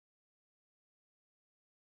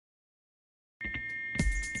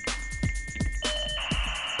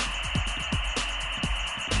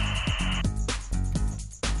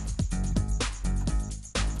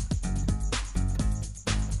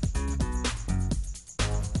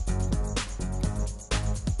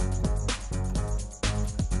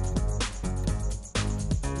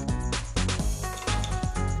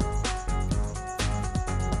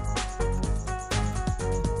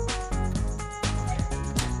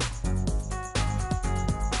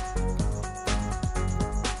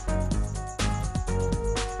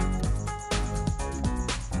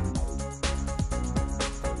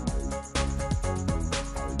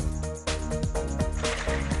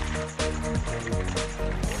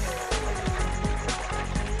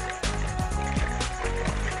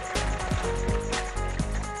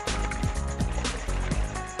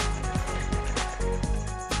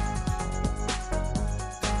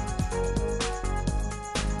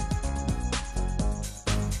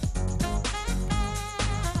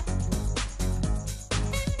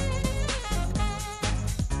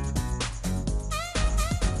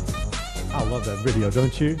I love that video,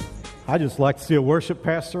 don't you? I just like to see a worship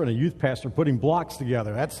pastor and a youth pastor putting blocks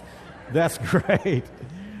together. That's great.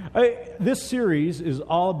 This series is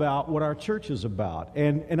all about what our church is about.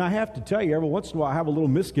 And I have to tell you, every once in a while I have a little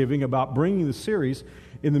misgiving about bringing the series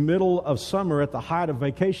in the middle of summer at the height of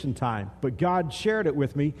vacation time. But God shared it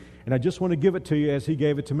with me, and I just want to give it to you as He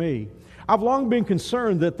gave it to me. I've long been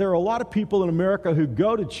concerned that there are a lot of people in America who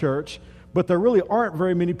go to church, but there really aren't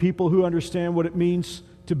very many people who understand what it means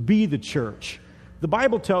to be the church. The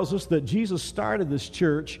Bible tells us that Jesus started this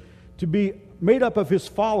church to be made up of His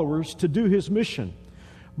followers to do His mission.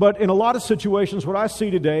 But in a lot of situations, what I see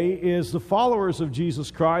today is the followers of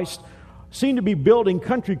Jesus Christ seem to be building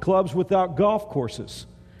country clubs without golf courses.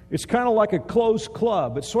 It's kind of like a closed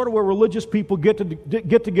club. It's sort of where religious people get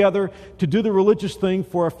together to do the religious thing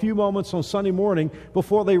for a few moments on Sunday morning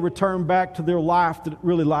before they return back to their life that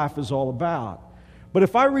really life is all about. But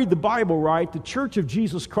if I read the Bible right, the Church of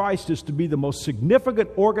Jesus Christ is to be the most significant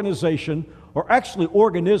organization, or actually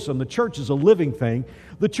organism. The church is a living thing.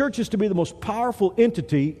 The church is to be the most powerful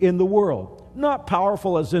entity in the world. Not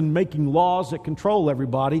powerful as in making laws that control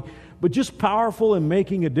everybody, but just powerful in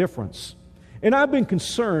making a difference. And I've been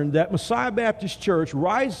concerned that Messiah Baptist Church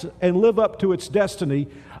rise and live up to its destiny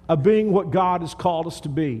of being what God has called us to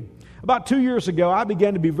be. About 2 years ago, I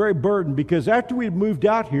began to be very burdened because after we moved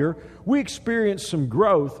out here, we experienced some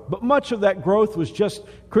growth, but much of that growth was just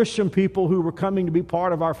Christian people who were coming to be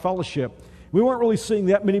part of our fellowship. We weren't really seeing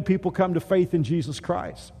that many people come to faith in Jesus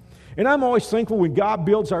Christ. And I'm always thankful when God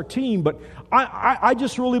builds our team, but I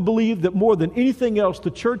just really believe that more than anything else, the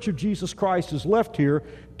Church of Jesus Christ is left here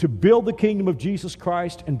to build the kingdom of Jesus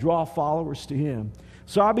Christ and draw followers to Him.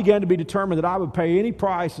 So I began to be determined that I would pay any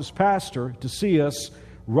price as pastor to see us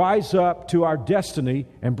rise up to our destiny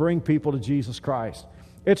and bring people to Jesus Christ.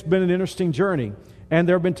 It's been an interesting journey. And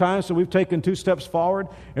there have been times when we've taken 2 steps forward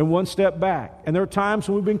and 1 step back. And there are times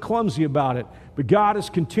when we've been clumsy about it. But God is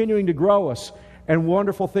continuing to grow us, and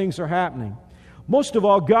wonderful things are happening. Most of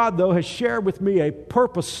all, God, though, has shared with me a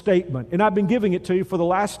purpose statement, and I've been giving it to you for the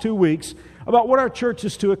last 2 weeks about what our church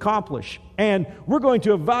is to accomplish. And we're going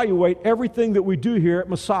to evaluate everything that we do here at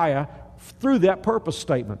Messiah through that purpose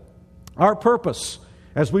statement. Our purpose,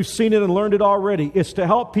 as we've seen it and learned it already, is to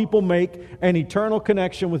help people make an eternal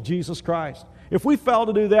connection with Jesus Christ. If we fail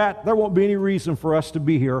to do that, there won't be any reason for us to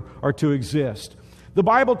be here or to exist. The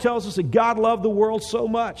Bible tells us that God loved the world so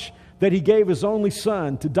much that He gave His only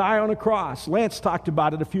Son to die on a cross. Lance talked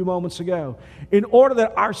about it a few moments ago. In order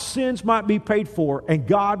that our sins might be paid for and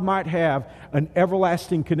God might have an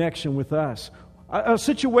everlasting connection with us. A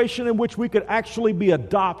situation in which we could actually be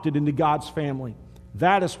adopted into God's family.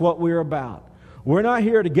 That is what we're about. We're not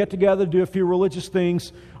here to get together to do a few religious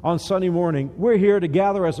things on Sunday morning. We're here to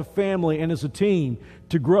gather as a family and as a team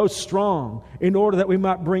to grow strong in order that we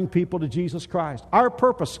might bring people to Jesus Christ. Our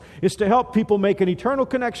purpose is to help people make an eternal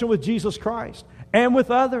connection with Jesus Christ and with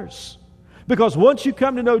others. Because once you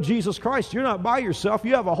come to know Jesus Christ, you're not by yourself.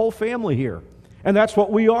 You have a whole family here. And that's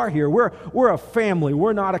what we are here. We're a family.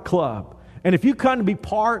 We're not a club. And if you come to be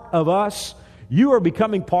part of us, you are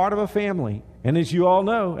becoming part of a family. And as you all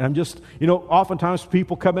know, oftentimes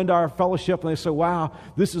people come into our fellowship and they say, wow,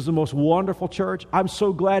 this is the most wonderful church. I'm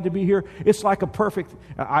so glad to be here. It's like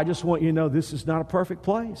I just want you to know this is not a perfect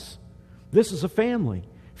place. This is a family.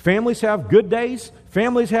 Families have good days.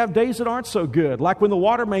 Families have days that aren't so good, like when the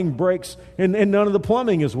water main breaks and none of the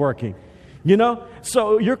plumbing is working.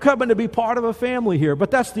 So you're coming to be part of a family here.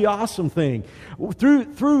 But that's the awesome thing.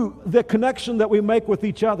 Through the connection that we make with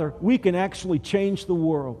each other, we can actually change the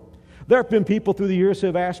world. There have been people through the years who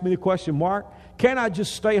have asked me the question, Mark, can't I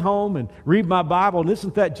just stay home and read my Bible? And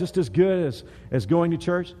isn't that just as good as going to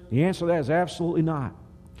church? The answer to that is absolutely not.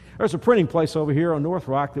 There's a printing place over here on North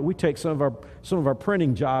Rock that we take some of our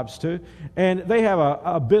printing jobs to. And they have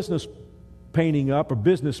a business painting up, a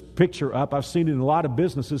business picture up. I've seen it in a lot of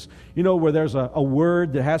businesses, where there's a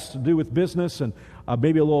word that has to do with business and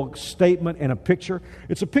maybe a little statement and a picture.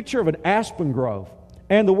 It's a picture of an aspen grove.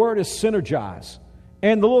 And the word is synergize.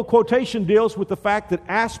 And the little quotation deals with the fact that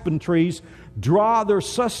aspen trees draw their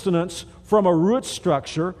sustenance from a root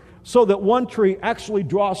structure so that one tree actually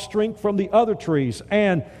draws strength from the other trees.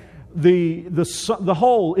 And the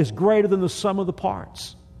whole is greater than the sum of the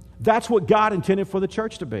parts. That's what God intended for the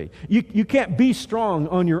church to be. You can't be strong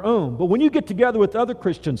on your own. But when you get together with other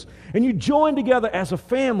Christians and you join together as a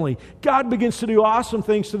family, God begins to do awesome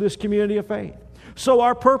things to this community of faith. So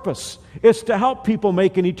our purpose is to help people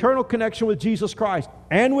make an eternal connection with Jesus Christ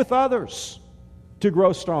and with others to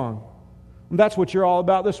grow strong. And that's what you're all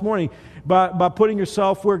about this morning, by putting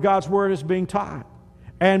yourself where God's Word is being taught.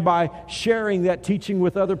 And by sharing that teaching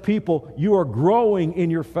with other people, you are growing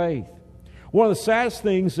in your faith. One of the saddest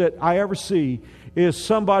things that I ever see is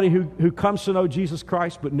somebody who comes to know Jesus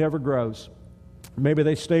Christ but never grows. Maybe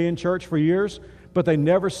they stay in church for years, but they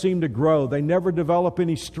never seem to grow. They never develop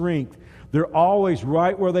any strength. They're always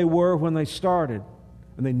right where they were when they started,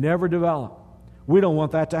 and they never develop. We don't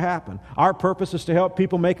want that to happen. Our purpose is to help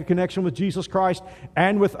people make a connection with Jesus Christ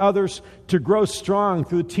and with others to grow strong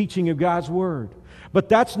through the teaching of God's Word. But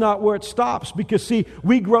that's not where it stops, because, see,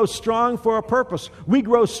 we grow strong for a purpose. We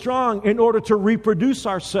grow strong in order to reproduce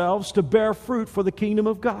ourselves to bear fruit for the kingdom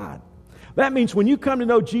of God. That means when you come to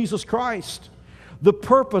know Jesus Christ, the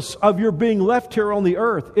purpose of your being left here on the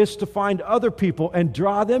earth is to find other people and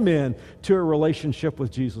draw them in to a relationship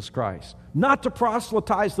with Jesus Christ, not to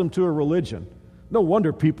proselytize them to a religion. No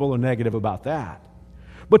wonder people are negative about that.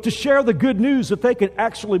 But to share the good news that they can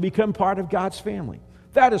actually become part of God's family.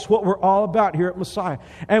 That is what we're all about here at Messiah.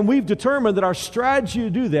 And we've determined that our strategy to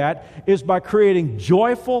do that is by creating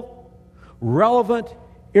joyful, relevant,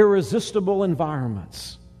 irresistible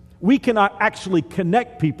environments. We cannot actually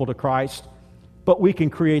connect people to Christ, but we can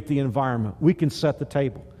create the environment. We can set the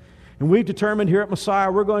table. And we've determined here at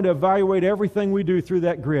Messiah, we're going to evaluate everything we do through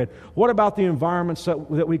that grid. What about the environments that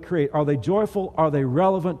we create? Are they joyful? Are they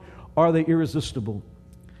relevant? Are they irresistible?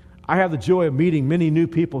 I have the joy of meeting many new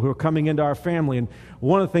people who are coming into our family. And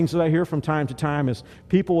one of the things that I hear from time to time is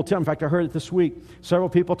people will tell me, in fact, I heard it this week, several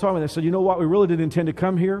people told me, they said, you know what, we really didn't intend to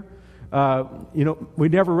come here. We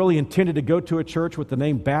never really intended to go to a church with the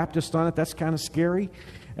name Baptist on it. That's kind of scary.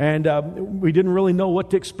 And we didn't really know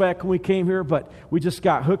what to expect when we came here, but we just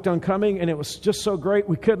got hooked on coming, and it was just so great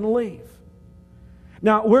we couldn't leave.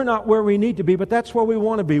 Now, we're not where we need to be, but that's where we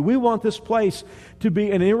want to be. We want this place to be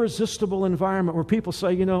an irresistible environment where people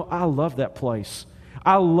say, you know, I love that place.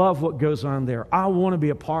 I love what goes on there. I want to be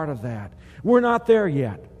a part of that. We're not there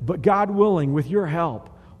yet, but God willing, with your help,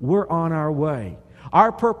 we're on our way.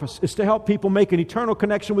 Our purpose is to help people make an eternal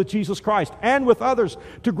connection with Jesus Christ and with others,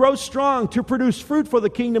 to grow strong, to produce fruit for the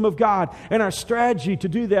kingdom of God. And our strategy to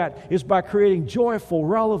do that is by creating joyful,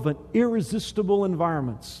 relevant, irresistible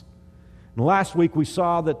environments. And last week we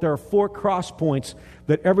saw that there are 4 cross points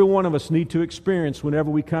that every one of us need to experience whenever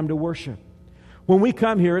we come to worship. When we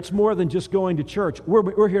come here, it's more than just going to church.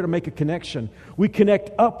 We're here to make a connection. We connect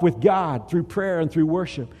up with God through prayer and through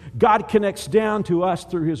worship. God connects down to us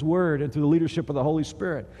through His Word and through the leadership of the Holy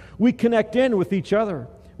Spirit. We connect in with each other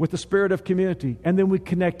with the spirit of community, and then we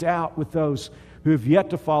connect out with those who have yet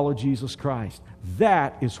to follow Jesus Christ.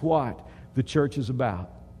 That is what the church is about.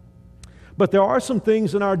 But there are some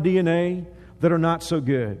things in our DNA that are not so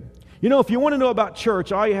good. You know, if you want to know about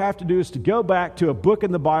church, all you have to do is to go back to a book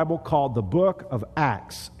in the Bible called the Book of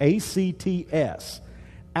Acts. A-C-T-S.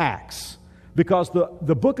 Acts. Because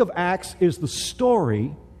the book of Acts is the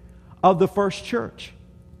story of the first church.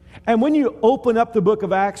 And when you open up the book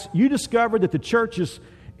of Acts, you discover that the church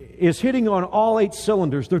is hitting on all 8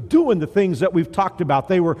 cylinders. They're doing the things that we've talked about.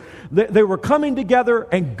 They were coming together,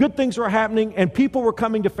 and good things were happening, and people were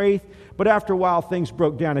coming to faith. But after a while, things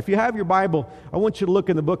broke down. If you have your Bible, I want you to look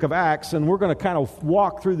in the book of Acts, and we're going to kind of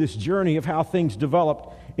walk through this journey of how things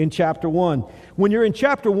developed in chapter 1. When you're in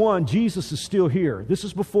chapter 1, Jesus is still here. This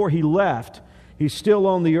is before He left. He's still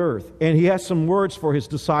on the earth, and He has some words for His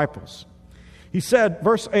disciples. He said,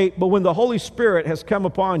 verse 8, "But when the Holy Spirit has come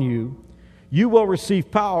upon you, you will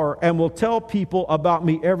receive power and will tell people about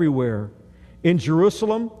me everywhere, in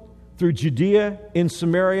Jerusalem, through Judea, in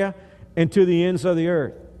Samaria, and to the ends of the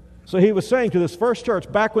earth." So He was saying to this first church,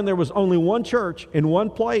 back when there was only one church in one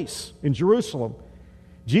place, in Jerusalem,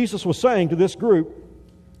 Jesus was saying to this group,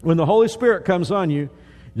 when the Holy Spirit comes on you,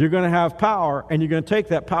 you're going to have power, and you're going to take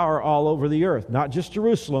that power all over the earth. Not just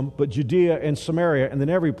Jerusalem, but Judea and Samaria, and then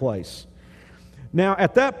every place. Now,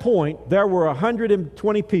 at that point, there were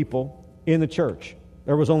 120 people in the church.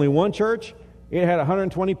 There was only one church. It had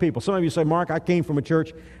 120 people. Some of you say, Mark, I came from a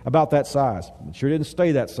church about that size. It sure didn't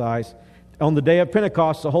stay that size. On the day of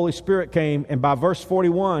Pentecost, the Holy Spirit came, and by verse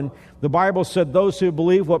 41, the Bible said those who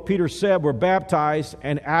believed what Peter said were baptized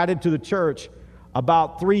and added to the church,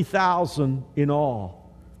 about 3,000 in all.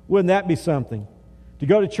 Wouldn't that be something? To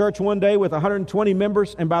go to church one day with 120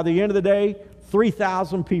 members, and by the end of the day,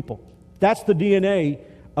 3,000 people. That's the DNA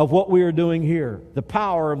of what we are doing here, the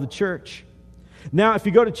power of the church. Now, if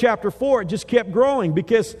you go to chapter 4, it just kept growing,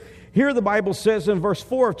 because here the Bible says in verse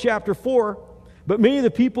 4 of chapter 4, "But many of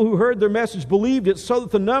the people who heard their message believed it, so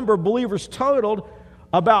that the number of believers totaled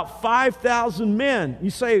about 5,000 men." You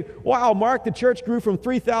say, wow, Mark, the church grew from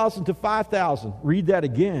 3,000 to 5,000. Read that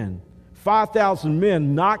again. 5,000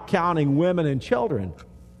 men, not counting women and children.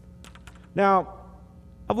 Now,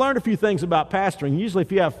 I've learned a few things about pastoring. Usually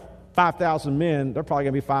if you have 5,000 men, they're probably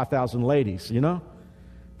going to be 5,000 ladies, you know?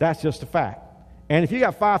 That's just a fact. And if you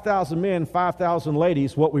got 5,000 men, 5,000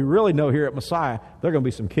 ladies, what we really know here at Messiah, they're going to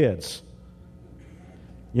be some kids.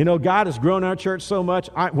 You know, God has grown our church so much.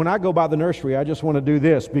 When I go by the nursery, I just want to do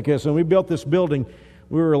this, because when we built this building,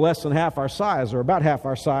 we were less than half our size, or about half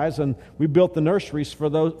our size, and we built the nurseries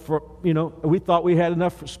we thought we had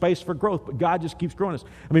enough space for growth, but God just keeps growing us.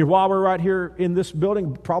 I mean, while we're right here in this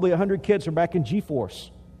building, probably 100 kids are back in G-Force.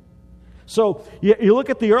 So you look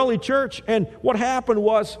at the early church, and what happened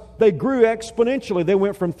was they grew exponentially. They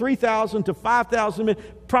went from 3,000 to 5,000 men.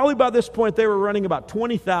 Probably by this point, they were running about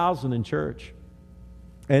 20,000 in church.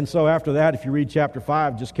 And so after that, if you read chapter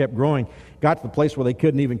 5, just kept growing. Got to the place where they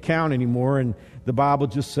couldn't even count anymore, and the Bible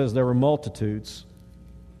just says there were multitudes.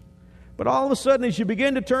 But all of a sudden, as you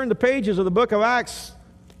begin to turn the pages of the book of Acts,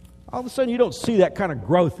 all of a sudden you don't see that kind of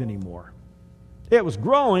growth anymore. It was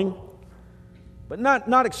growing, but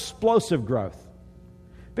not explosive growth.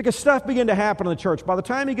 Because stuff began to happen in the church. By the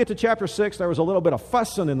time you get to chapter 6, there was a little bit of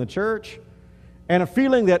fussing in the church, and a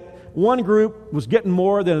feeling that one group was getting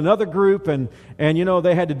more than another group, and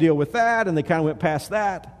they had to deal with that, and they kind of went past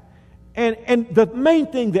that. And the main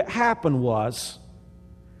thing that happened was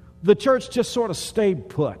the church just sort of stayed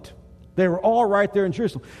put. They were all right there in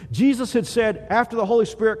Jerusalem. Jesus had said, after the Holy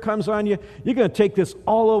Spirit comes on you, you're going to take this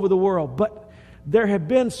all over the world. But there had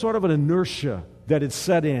been sort of an inertia that had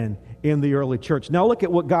set in the early church. Now look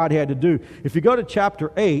at what God had to do. If you go to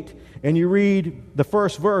chapter 8 and you read the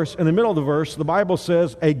first verse, in the middle of the verse, the Bible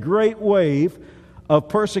says, a great wave of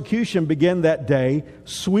persecution began that day,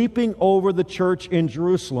 sweeping over the church in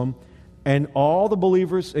Jerusalem, and all the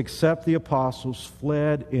believers except the apostles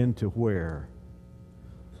fled into where?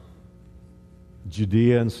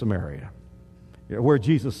 Judea and Samaria, where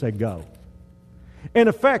Jesus said go. In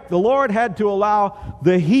effect, the Lord had to allow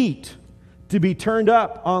the heat to be turned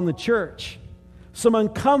up on the church, some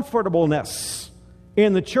uncomfortableness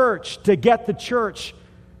in the church to get the church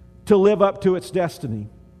to live up to its destiny.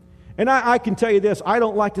 And I can tell you this, I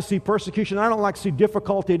don't like to see persecution, I don't like to see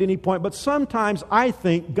difficulty at any point, but sometimes I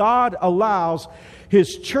think God allows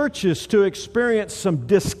His churches to experience some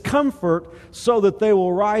discomfort so that they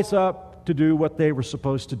will rise up to do what they were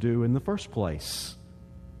supposed to do in the first place.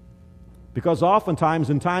 Because oftentimes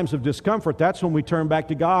in times of discomfort, that's when we turn back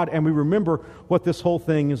to God and we remember what this whole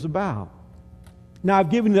thing is about. Now, I've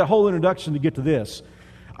given you that whole introduction to get to this.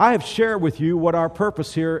 I have shared with you what our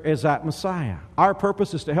purpose here is at Messiah. Our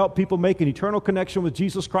purpose is to help people make an eternal connection with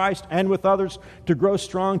Jesus Christ and with others, to grow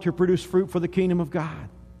strong, to produce fruit for the kingdom of God.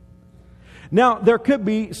 Now, there could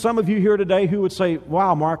be some of you here today who would say,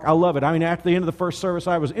 wow, Mark, I love it. I mean, after the end of the first service,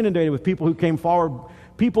 I was inundated with people who came forward,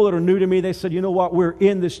 people that are new to me. They said, you know what, we're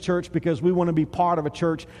in this church because we want to be part of a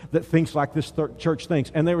church that thinks like this church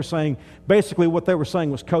thinks. And they were saying, basically what they were saying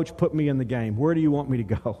was, Coach, put me in the game. Where do you want me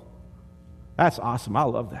to go? That's awesome. I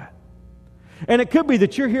love that. And it could be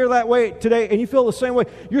that you're here that way today and you feel the same way.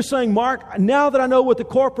 You're saying, Mark, now that I know what the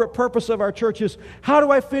corporate purpose of our church is, how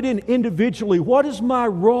do I fit in individually? What is my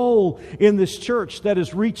role in this church that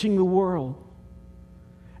is reaching the world?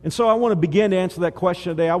 And so I want to begin to answer that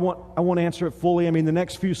question today. I want to answer it fully. I mean, the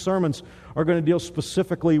next few sermons are going to deal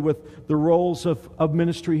specifically with the roles of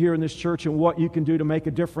ministry here in this church and what you can do to make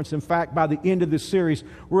a difference. In fact, by the end of this series,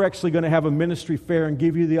 we're actually going to have a ministry fair and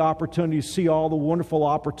give you the opportunity to see all the wonderful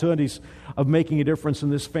opportunities of making a difference in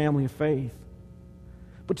this family of faith.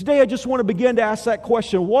 But today I just want to begin to ask that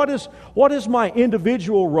question. What is my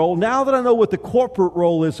individual role? Now that I know what the corporate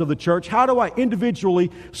role is of the church, how do I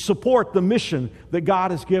individually support the mission that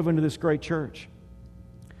God has given to this great church?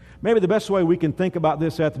 Maybe the best way we can think about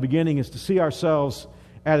this at the beginning is to see ourselves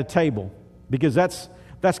at a table, because that's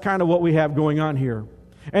kind of what we have going on here.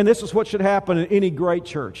 And this is what should happen in any great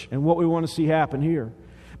church and what we want to see happen here.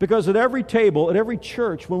 Because at every table, at every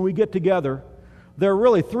church, when we get together, there are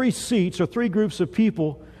really three seats or three groups of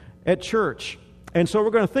people at church. And so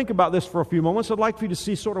we're going to think about this for a few moments. I'd like for you to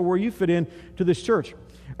see sort of where you fit in to this church.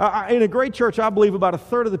 In a great church, I believe about a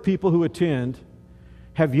third of the people who attend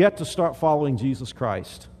have yet to start following Jesus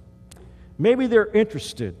Christ. Maybe they're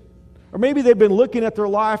interested, or maybe they've been looking at their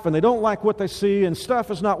life and they don't like what they see and stuff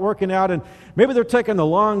is not working out, and maybe they're taking a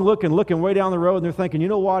long look and looking way down the road and they're thinking, you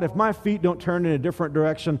know what, if my feet don't turn in a different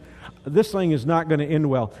direction, this thing is not going to end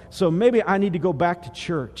well. So maybe I need to go back to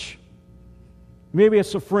church. Maybe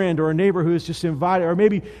it's a friend or a neighbor who is just invited, or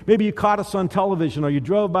maybe you caught us on television or you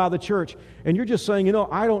drove by the church and you're just saying, you know,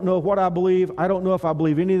 I don't know what I believe. I don't know if I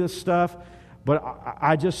believe any of this stuff, but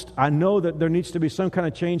I know that there needs to be some kind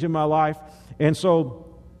of change in my life. And so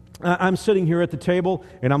I'm sitting here at the table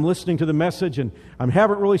and I'm listening to the message, and I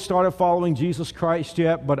haven't really started following Jesus Christ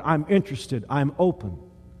yet, but I'm interested. I'm open.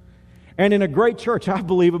 And in a great church, I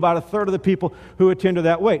believe about a third of the people who attend are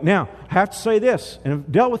that way. Now, I have to say this, and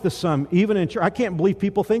I've dealt with this some, even in church. I can't believe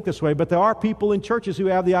people think this way, but there are people in churches who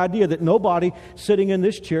have the idea that nobody sitting in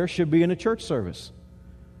this chair should be in a church service.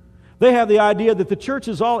 They have the idea that the church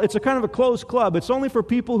is it's a kind of a closed club. It's only for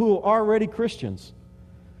people who are already Christians.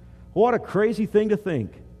 What a crazy thing to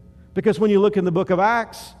think. Because when you look in the book of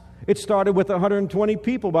Acts, it started with 120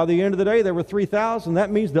 people. By the end of the day, there were 3,000.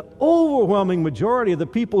 That means the overwhelming majority of the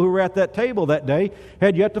people who were at that table that day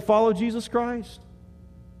had yet to follow Jesus Christ.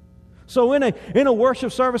 So in a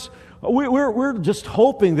worship service, we're just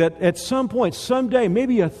hoping that at some point, someday,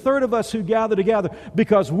 maybe a third of us who gather together,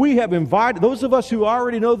 because we have invited, those of us who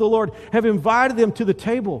already know the Lord, have invited them to the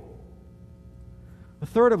table. A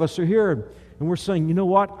third of us are here, and we're saying, you know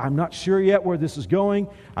what? I'm not sure yet where this is going.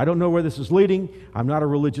 I don't know where this is leading. I'm not a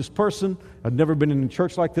religious person. I've never been in a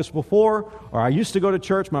church like this before. Or I used to go to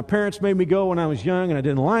church. My parents made me go when I was young, and I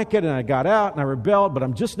didn't like it, and I got out, and I rebelled. But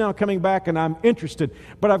I'm just now coming back, and I'm interested.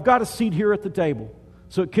 But I've got a seat here at the table.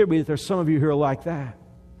 So it could be that there's some of you who are like that.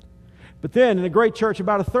 But then in a great church,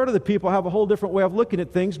 about a third of the people have a whole different way of looking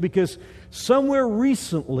at things, because somewhere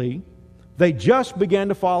recently, they just began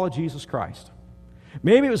to follow Jesus Christ.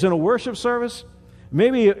 Maybe it was in a worship service.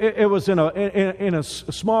 Maybe it was in a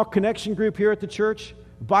small connection group here at the church,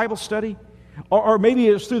 Bible study. Or maybe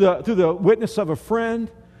it was through the witness of a friend.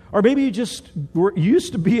 Or maybe you just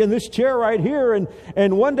used to be in this chair right here,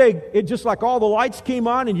 and one day it just like all the lights came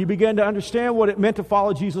on and you began to understand what it meant to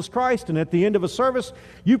follow Jesus Christ. And at the end of a service,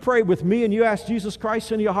 you prayed with me and you asked Jesus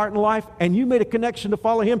Christ into your heart and life, and you made a connection to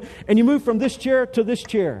follow Him, and you moved from this chair to this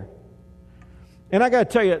chair. And I got to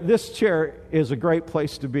tell you, this chair is a great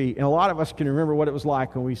place to be. And a lot of us can remember what it was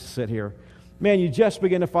like when we used to sit here. Man, you just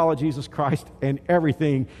begin to follow Jesus Christ and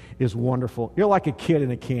everything is wonderful. You're like a kid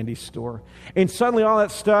in a candy store. And suddenly all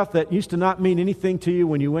that stuff that used to not mean anything to you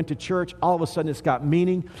when you went to church, all of a sudden it's got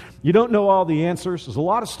meaning. You don't know all the answers. There's a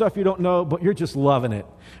lot of stuff you don't know, but you're just loving it.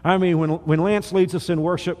 I mean, when Lance leads us in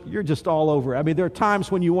worship, you're just all over it. I mean, there are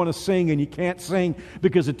times when you want to sing and you can't sing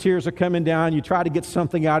because the tears are coming down. You try to get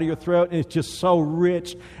something out of your throat, and it's just so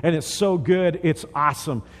rich and it's so good. It's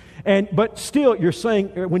awesome. But still, you're saying,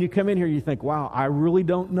 when you come in here, you think, wow, I really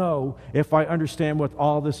don't know if I understand what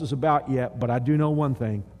all this is about yet, but I do know one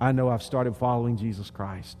thing. I know I've started following Jesus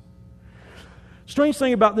Christ. Strange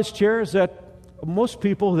thing about this chair is that most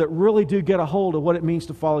people that really do get a hold of what it means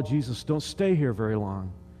to follow Jesus don't stay here very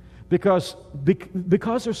long because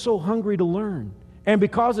they're so hungry to learn. And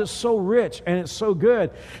because it's so rich and it's so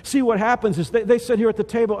good, see what happens is they sit here at the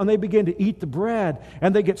table and they begin to eat the bread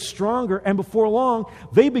and they get stronger, and before long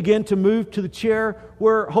they begin to move to the chair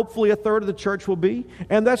where hopefully a third of the church will be,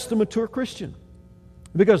 and that's the mature Christian.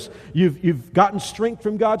 Because you've gotten strength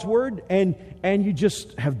from God's Word, and you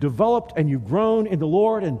just have developed and you've grown in the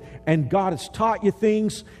Lord, and God has taught you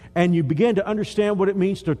things, and you begin to understand what it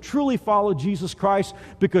means to truly follow Jesus Christ,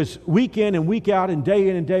 because week in and week out and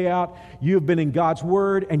day out, you've been in God's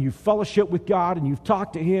Word, and you've fellowshiped with God, and you've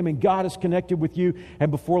talked to Him, and God is connected with you,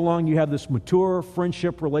 and before long you have this mature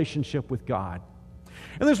friendship relationship with God.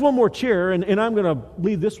 And there's one more chair, and I'm going to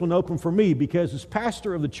leave this one open for me, because as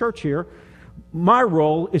pastor of the church here, my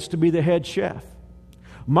role is to be the head chef.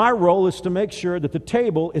 My role is to make sure that the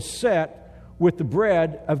table is set with the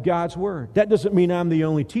bread of God's Word. That doesn't mean I'm the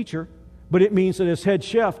only teacher, but it means that as head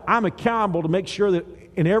chef, I'm accountable to make sure that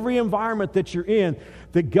in every environment that you're in,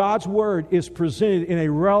 that God's Word is presented in a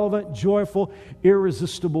relevant, joyful,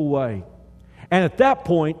 irresistible way. And at that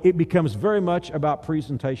point, it becomes very much about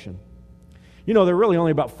presentation. You know, there are really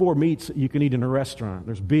only about 4 meats that you can eat in a restaurant.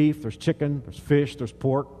 There's beef, there's chicken, there's fish, there's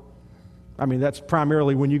pork. I mean, that's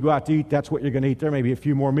primarily when you go out to eat, that's what you're going to eat. There may be a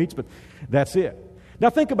few more meats, but that's it. Now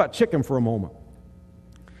think about chicken for a moment.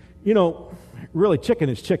 You know, really, chicken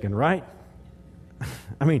is chicken, right?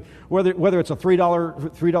 I mean, whether it's a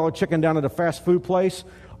 $3 chicken down at a fast food place,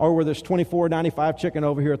 or whether it's $24.95 chicken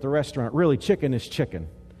over here at the restaurant, really, chicken is chicken.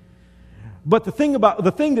 But the thing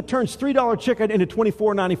that turns $3 chicken into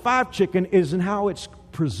 $24.95 chicken is in how it's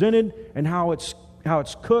presented and how it's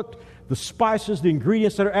cooked, the spices, the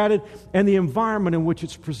ingredients that are added, and the environment in which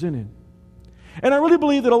it's presented. And I really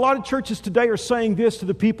believe that a lot of churches today are saying this to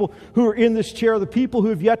the people who are in this chair, the people who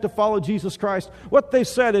have yet to follow Jesus Christ. What they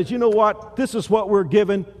said is, you know what? This is what we're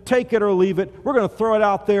given. Take it or leave it. We're going to throw it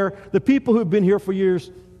out there. The people who've been here for years,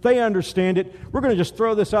 they understand it. We're going to just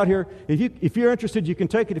throw this out here. If you're interested, you can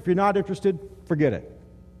take it. If you're not interested, forget it.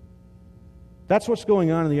 That's what's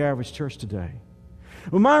going on in the average church today.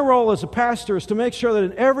 But my role as a pastor is to make sure that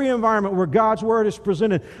in every environment where God's Word is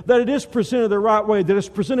presented, that it is presented the right way, that it's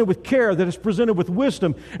presented with care, that it's presented with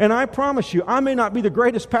wisdom. And I promise you, I may not be the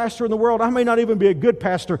greatest pastor in the world, I may not even be a good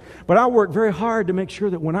pastor, but I work very hard to make sure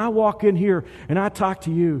that when I walk in here and I talk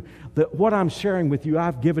to you, that what I'm sharing with you,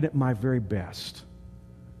 I've given it my very best.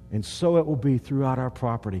 And so it will be throughout our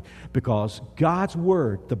property, because God's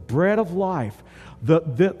Word, the bread of life,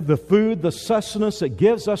 the food, the sustenance that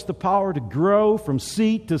gives us the power to grow from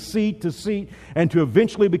seed to seed to seed and to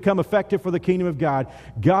eventually become effective for the kingdom of God,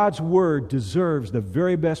 God's Word deserves the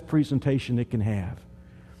very best presentation it can have.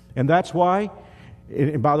 And that's why,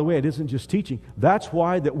 and by the way, it isn't just teaching, that's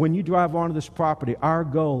why that when you drive onto this property, our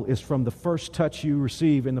goal is from the first touch you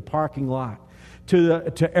receive in the parking lot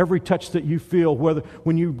to every touch that you feel, whether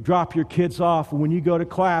when you drop your kids off, or when you go to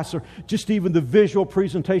class, or just even the visual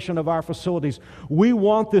presentation of our facilities. We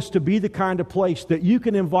want this to be the kind of place that you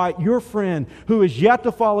can invite your friend who is yet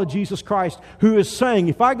to follow Jesus Christ, who is saying,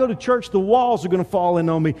 if I go to church, the walls are going to fall in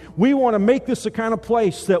on me. We want to make this the kind of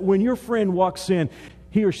place that when your friend walks in,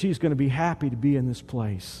 he or she is going to be happy to be in this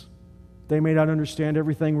place. They may not understand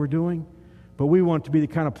everything we're doing, but we want it to be the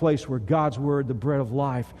kind of place where God's Word, the bread of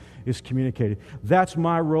life, is communicated. That's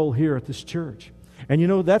my role here at this church. And you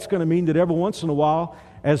know, that's going to mean that every once in a while,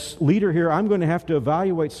 as leader here, I'm going to have to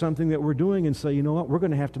evaluate something that we're doing and say, you know what, we're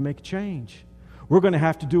going to have to make a change. We're going to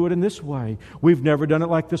have to do it in this way. We've never done it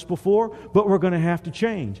like this before, but we're going to have to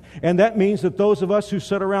change. And that means that those of us who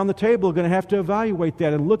sit around the table are going to have to evaluate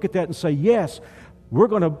that and look at that and say, yes, we're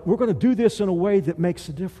going to do this in a way that makes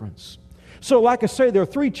a difference. So like I say, there are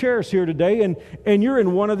 3 chairs here today, and you're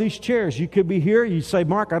in one of these chairs. You could be here. You say,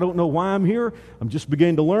 Mark, I don't know why I'm here. I'm just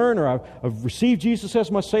beginning to learn, or I've received Jesus as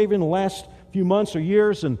my Savior in the last few months or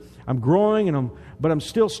years, and I'm growing, but I'm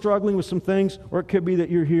still struggling with some things. Or it could be that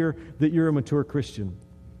you're here, that you're a mature Christian.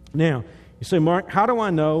 Now, you say, Mark, how do I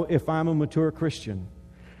know if I'm a mature Christian?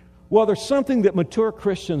 Well, there's something that mature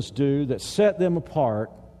Christians do that set them apart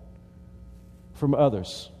from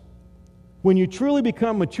others. When you truly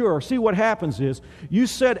become mature, see what happens is you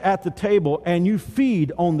sit at the table and you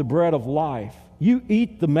feed on the bread of life. You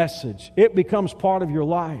eat the message. It becomes part of your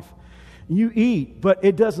life. You eat, but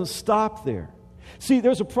it doesn't stop there. See,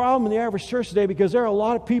 there's a problem in the average church today because there are a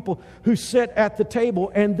lot of people who sit at the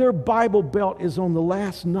table and their Bible belt is on the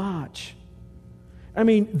last notch. I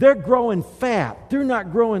mean, they're growing fat. They're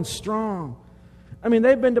not growing strong. I mean,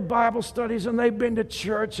 they've been to Bible studies and they've been to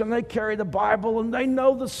church and they carry the Bible and they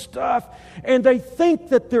know the stuff and they think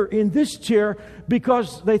that they're in this chair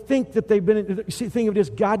because they think that they've been. See, the thing of it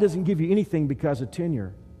is, God doesn't give you anything because of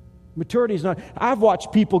tenure. Maturity is not. I've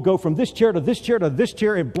watched people go from this chair to this chair to this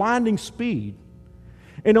chair in blinding speed.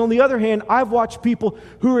 And on the other hand, I've watched people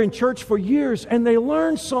who are in church for years and they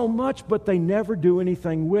learn so much, but they never do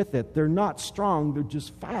anything with it. They're not strong, they're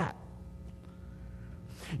just fat.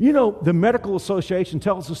 You know, the Medical Association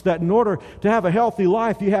tells us that in order to have a healthy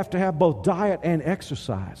life, you have to have both diet and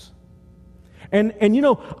exercise. And you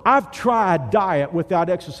know, I've tried diet without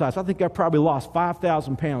exercise. I think I probably lost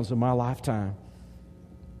 5,000 pounds in my lifetime.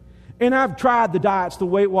 And I've tried the diets, the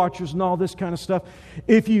Weight Watchers and all this kind of stuff.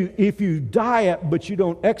 If you diet but you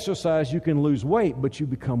don't exercise, you can lose weight, but you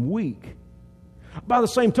become weak. By the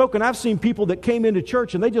same token, I've seen people that came into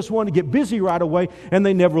church and they just wanted to get busy right away and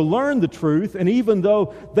they never learned the truth. And even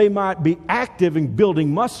though they might be active in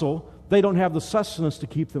building muscle, they don't have the sustenance to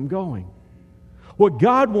keep them going. What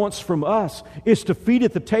God wants from us is to feed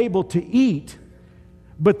at the table, to eat.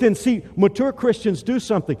 But then see, mature Christians do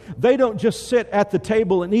something. They don't just sit at the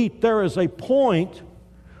table and eat. There is a point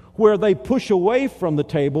where they push away from the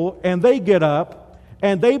table and they get up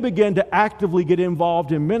and they begin to actively get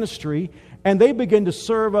involved in ministry. And they begin to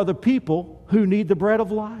serve other people who need the bread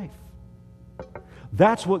of life.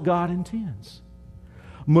 That's what God intends.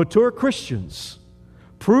 Mature Christians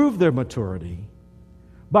prove their maturity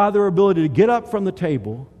by their ability to get up from the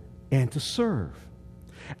table and to serve.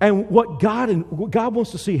 And what God wants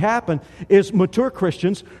to see happen is mature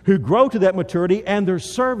Christians who grow to that maturity, and their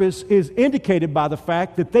service is indicated by the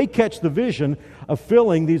fact that they catch the vision of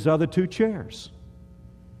filling these other 2 chairs.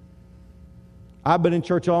 I've been in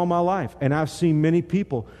church all my life, and I've seen many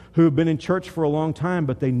people who have been in church for a long time,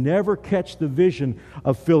 but they never catch the vision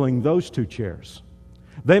of filling those 2 chairs.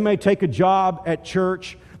 They may take a job at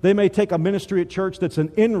church, they may take a ministry at church that's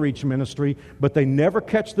an in-reach ministry, but they never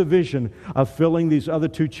catch the vision of filling these other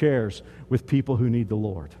 2 chairs with people who need the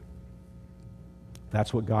Lord.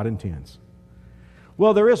 That's what God intends.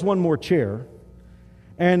 Well, there is one more chair,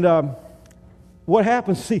 and what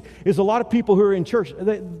happens, see, is a lot of people who are in church,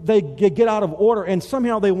 they get out of order and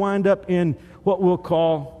somehow they wind up in what we'll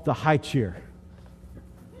call the high chair.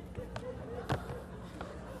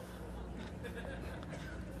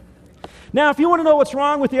 Now, if you want to know what's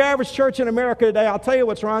wrong with the average church in America today, I'll tell you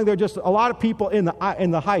what's wrong. There are just a lot of people in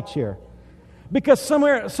the high chair. Because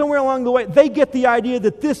somewhere along the way, they get the idea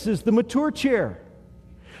that this is the mature chair.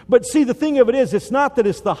 But see, the thing of it is, it's not that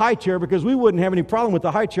it's the high chair, because we wouldn't have any problem with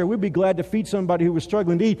the high chair. We'd be glad to feed somebody who was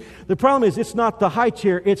struggling to eat. The problem is, it's not the high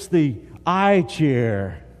chair, it's the I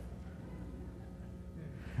chair.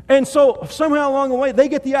 And so somehow along the way, they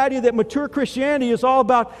get the idea that mature Christianity is all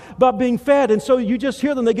about being fed. And so you just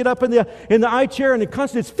hear them. They get up in the I chair and the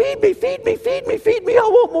constant, it's feed me, feed me, feed me, feed me. I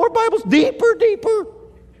want more Bibles, deeper, deeper.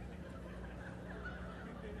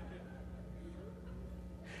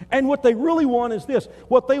 And what they really want is this.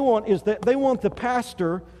 What they want is that they want the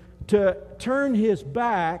pastor to turn his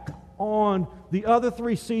back on the other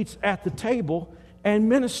 3 seats at the table and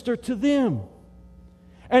minister to them.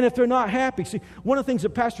 And if they're not happy, see, one of the things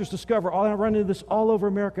that pastors discover, I run into this all over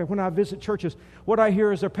America when I visit churches, what I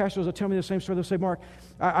hear is their pastors will tell me the same story. They'll say, Mark,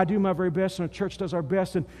 I do my very best and the church does our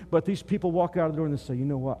best, but these people walk out of the door and they say, you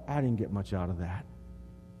know what, I didn't get much out of that.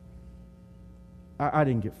 I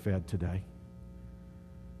didn't get fed today.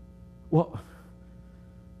 Well,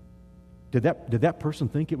 did that person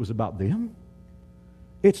think it was about them?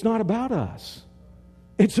 It's not about us.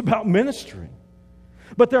 It's about ministering.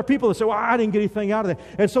 But there are people that say, well, I didn't get anything out of that.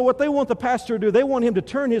 And so what they want the pastor to do, they want him to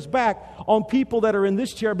turn his back on people that are in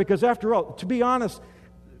this chair, because after all, to be honest,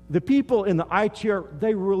 the people in the I chair,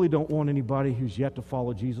 they really don't want anybody who's yet to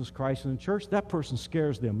follow Jesus Christ in the church. That person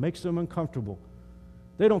scares them, makes them uncomfortable.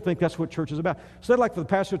 They don't think that's what church is about. So they'd like for the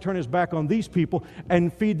pastor to turn his back on these people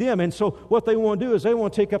and feed them. And so what they want to do is they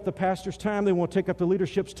want to take up the pastor's time. They want to take up the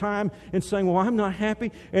leadership's time and saying, well, I'm not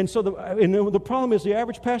happy. And so the problem is the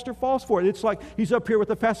average pastor falls for it. It's like he's up here with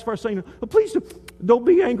the pacifier saying, well, please don't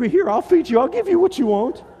be angry here. I'll feed you. I'll give you what you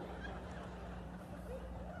want.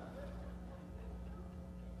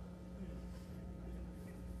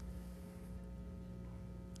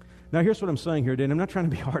 Now, here's what I'm saying here, Dan. I'm not trying to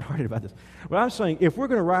be hard-hearted about this. What I'm saying, if we're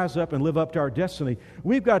going to rise up and live up to our destiny,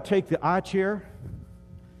 we've got to take the I chair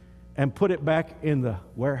and put it back in the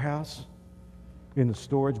warehouse, in the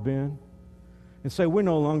storage bin, and say we're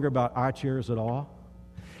no longer about I chairs at all.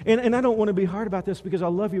 And I don't want to be hard about this, because I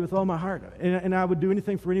love you with all my heart, and I would do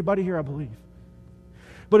anything for anybody here, I believe.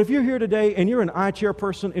 But if you're here today and you're an I chair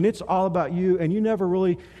person and it's all about you, and you never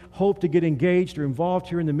really hope to get engaged or involved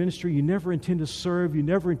here in the ministry, you never intend to serve, you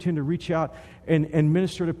never intend to reach out and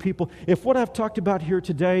minister to people. If what I've talked about here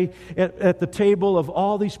today at the table of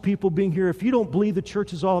all these people being here, if you don't believe the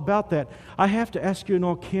church is all about that, I have to ask you in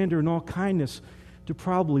all candor and all kindness to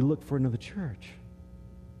probably look for another church.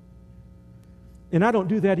 And I don't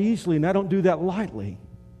do that easily, and I don't do that lightly.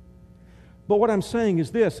 But what I'm saying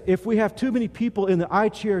is this: if we have too many people in the I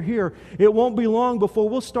chair here, it won't be long before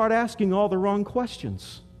we'll start asking all the wrong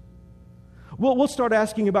questions. We'll start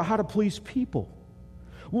asking about how to please people.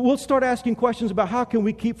 We'll start asking questions about how can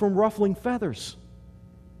we keep from ruffling feathers.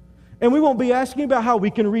 And we won't be asking about how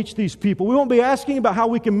we can reach these people. We won't be asking about how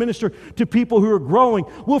we can minister to people who are growing.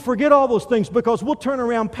 We'll forget all those things, because we'll turn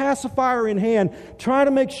around pacifier in hand, trying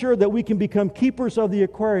to make sure that we can become keepers of the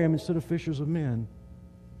aquarium instead of fishers of men.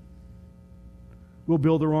 We'll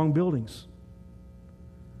build the wrong buildings.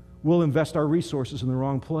 We'll invest our resources in the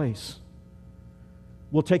wrong place.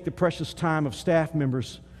 We'll take the precious time of staff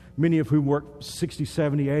members, many of whom work 60,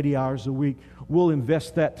 70, 80 hours a week. We'll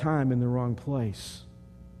invest that time in the wrong place.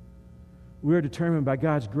 We are determined by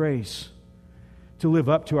God's grace to live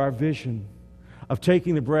up to our vision of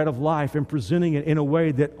taking the bread of life and presenting it in a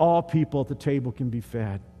way that all people at the table can be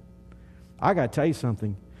fed. I got to tell you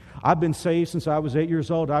something. I've been saved since I was 8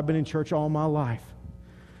 years old. I've been in church all my life.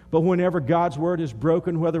 But whenever God's Word is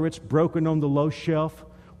broken, whether it's broken on the low shelf,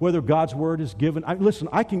 whether God's Word is given... Listen,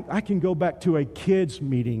 I can go back to a kids'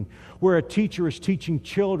 meeting where a teacher is teaching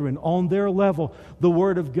children on their level the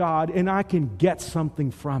Word of God, and I can get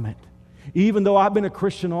something from it. Even though I've been a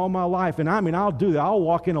Christian all my life, and I'll do that. I'll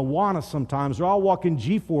walk in Awana sometimes, or I'll walk in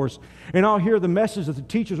G-Force, and I'll hear the message that the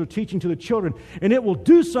teachers are teaching to the children, and it will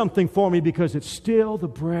do something for me because it's still the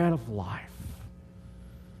bread of life.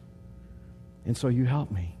 And so you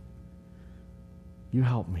help me. You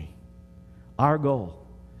help me. Our goal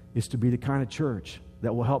is to be the kind of church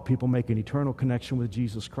that will help people make an eternal connection with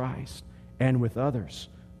Jesus Christ and with others,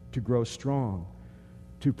 to grow strong,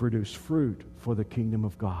 to produce fruit for the kingdom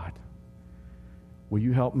of God. Will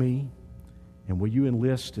you help me, and will you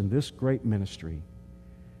enlist in this great ministry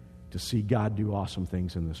to see God do awesome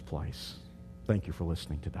things in this place? Thank you for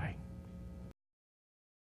listening today.